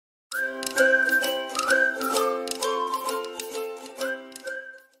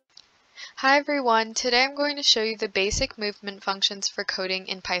Hi everyone, today I'm going to show you the basic movement functions for coding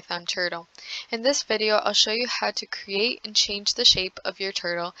in Python Turtle. In this video, I'll show you how to create and change the shape of your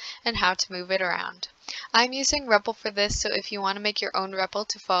turtle and how to move it around. I'm using REPL for this, so if you want to make your own REPL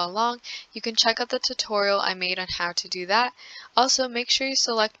to follow along, you can check out the tutorial I made on how to do that. Also, make sure you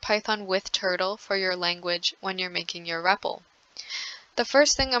select Python with Turtle for your language when you're making your REPL. The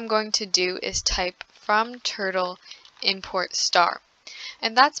first thing I'm going to do is type from turtle import star.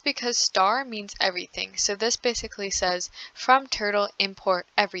 And that's because star means everything. So this basically says from turtle import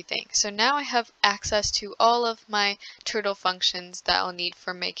everything. So now I have access to all of my turtle functions that I'll need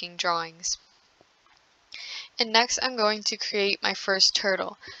for making drawings. And next I'm going to create my first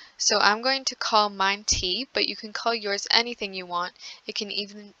turtle. So I'm going to call mine T, but you can call yours anything you want. It can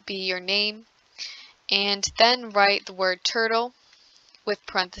even be your name. And then write the word turtle with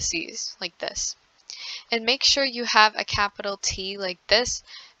parentheses like this. And make sure you have a capital T like this,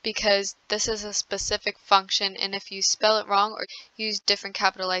 because this is a specific function, and if you spell it wrong or use different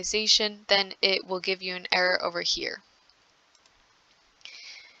capitalization, then it will give you an error over here.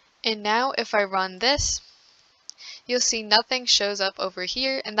 And now if I run this, you'll see nothing shows up over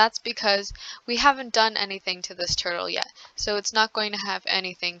here, and that's because we haven't done anything to this turtle yet, so it's not going to have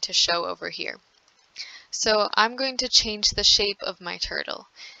anything to show over here. So I'm going to change the shape of my turtle.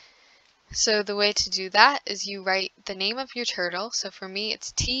 So the way to do that is you write the name of your turtle. So for me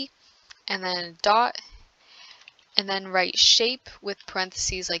it's T, and then a dot, and then write shape with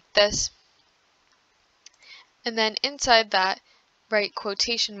parentheses like this. And then inside that, write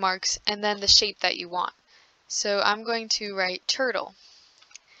quotation marks and then the shape that you want. So I'm going to write turtle.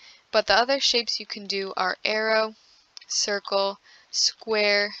 But the other shapes you can do are arrow, circle,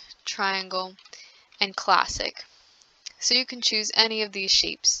 square, triangle, and classic. So you can choose any of these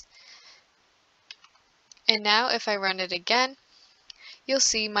shapes. And now if I run it again, you'll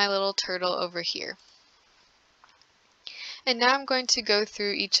see my little turtle over here. And now I'm going to go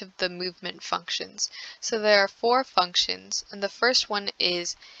through each of the movement functions. So there are 4 functions, and the first one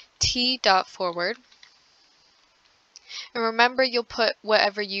is t.forward. And remember, you'll put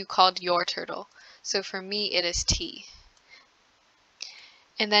whatever you called your turtle. So for me it is T.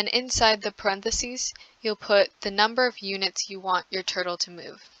 And then inside the parentheses, you'll put the number of units you want your turtle to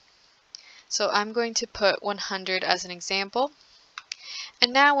move. So I'm going to put 100 as an example.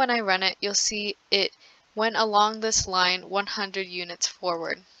 And now when I run it, you'll see it went along this line 100 units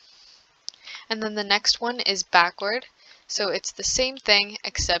forward. And then the next one is backward. So it's the same thing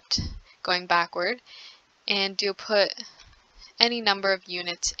except going backward. And you'll put any number of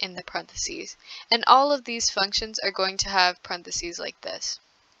units in the parentheses. And all of these functions are going to have parentheses like this.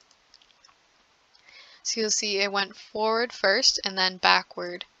 So you'll see it went forward first and then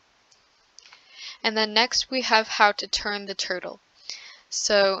backward. And then next we have how to turn the turtle.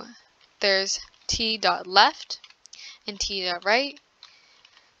 So there's t.left and t.right.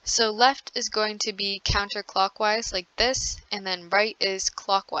 So left is going to be counterclockwise like this, and then right is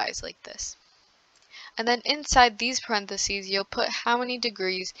clockwise like this. And then inside these parentheses, you'll put how many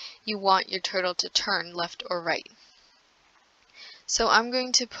degrees you want your turtle to turn left or right. So I'm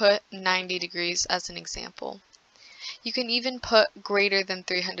going to put 90 degrees as an example. You can even put greater than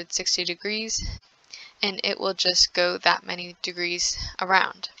 360 degrees, and it will just go that many degrees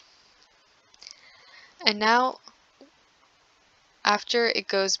around. And now, after it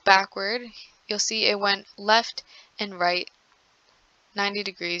goes backward, you'll see it went left and right 90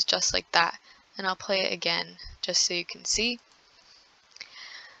 degrees just like that. And I'll play it again just so you can see.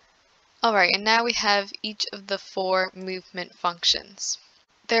 Alright, and now we have each of the 4 movement functions.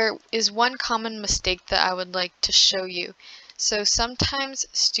 There is one common mistake that I would like to show you. So sometimes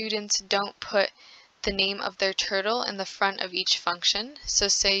students don't put the name of their turtle in the front of each function. So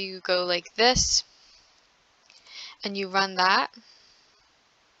say you go like this, and you run that.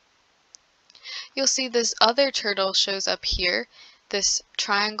 You'll see this other turtle shows up here, this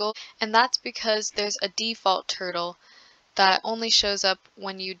triangle, and that's because there's a default turtle that only shows up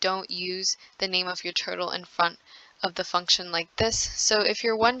when you don't use the name of your turtle in front of the function like this. So if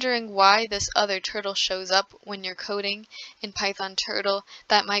you're wondering why this other turtle shows up when you're coding in Python Turtle,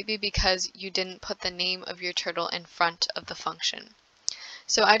 that might be because you didn't put the name of your turtle in front of the function.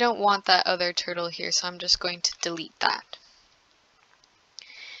 So I don't want that other turtle here, so I'm just going to delete that.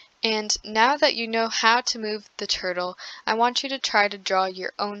 And now that you know how to move the turtle, I want you to try to draw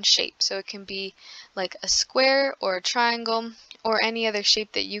your own shape. So it can be like a square or a triangle or any other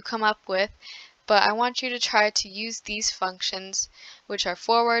shape that you come up with. But I want you to try to use these functions, which are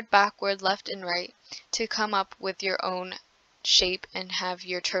forward, backward, left, and right, to come up with your own shape and have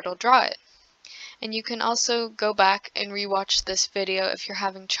your turtle draw it. And you can also go back and rewatch this video if you're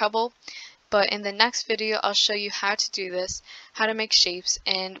having trouble. But in the next video, I'll show you how to do this, how to make shapes,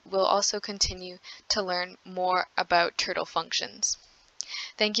 and we'll also continue to learn more about turtle functions.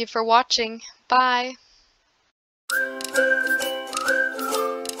 Thank you for watching. Bye!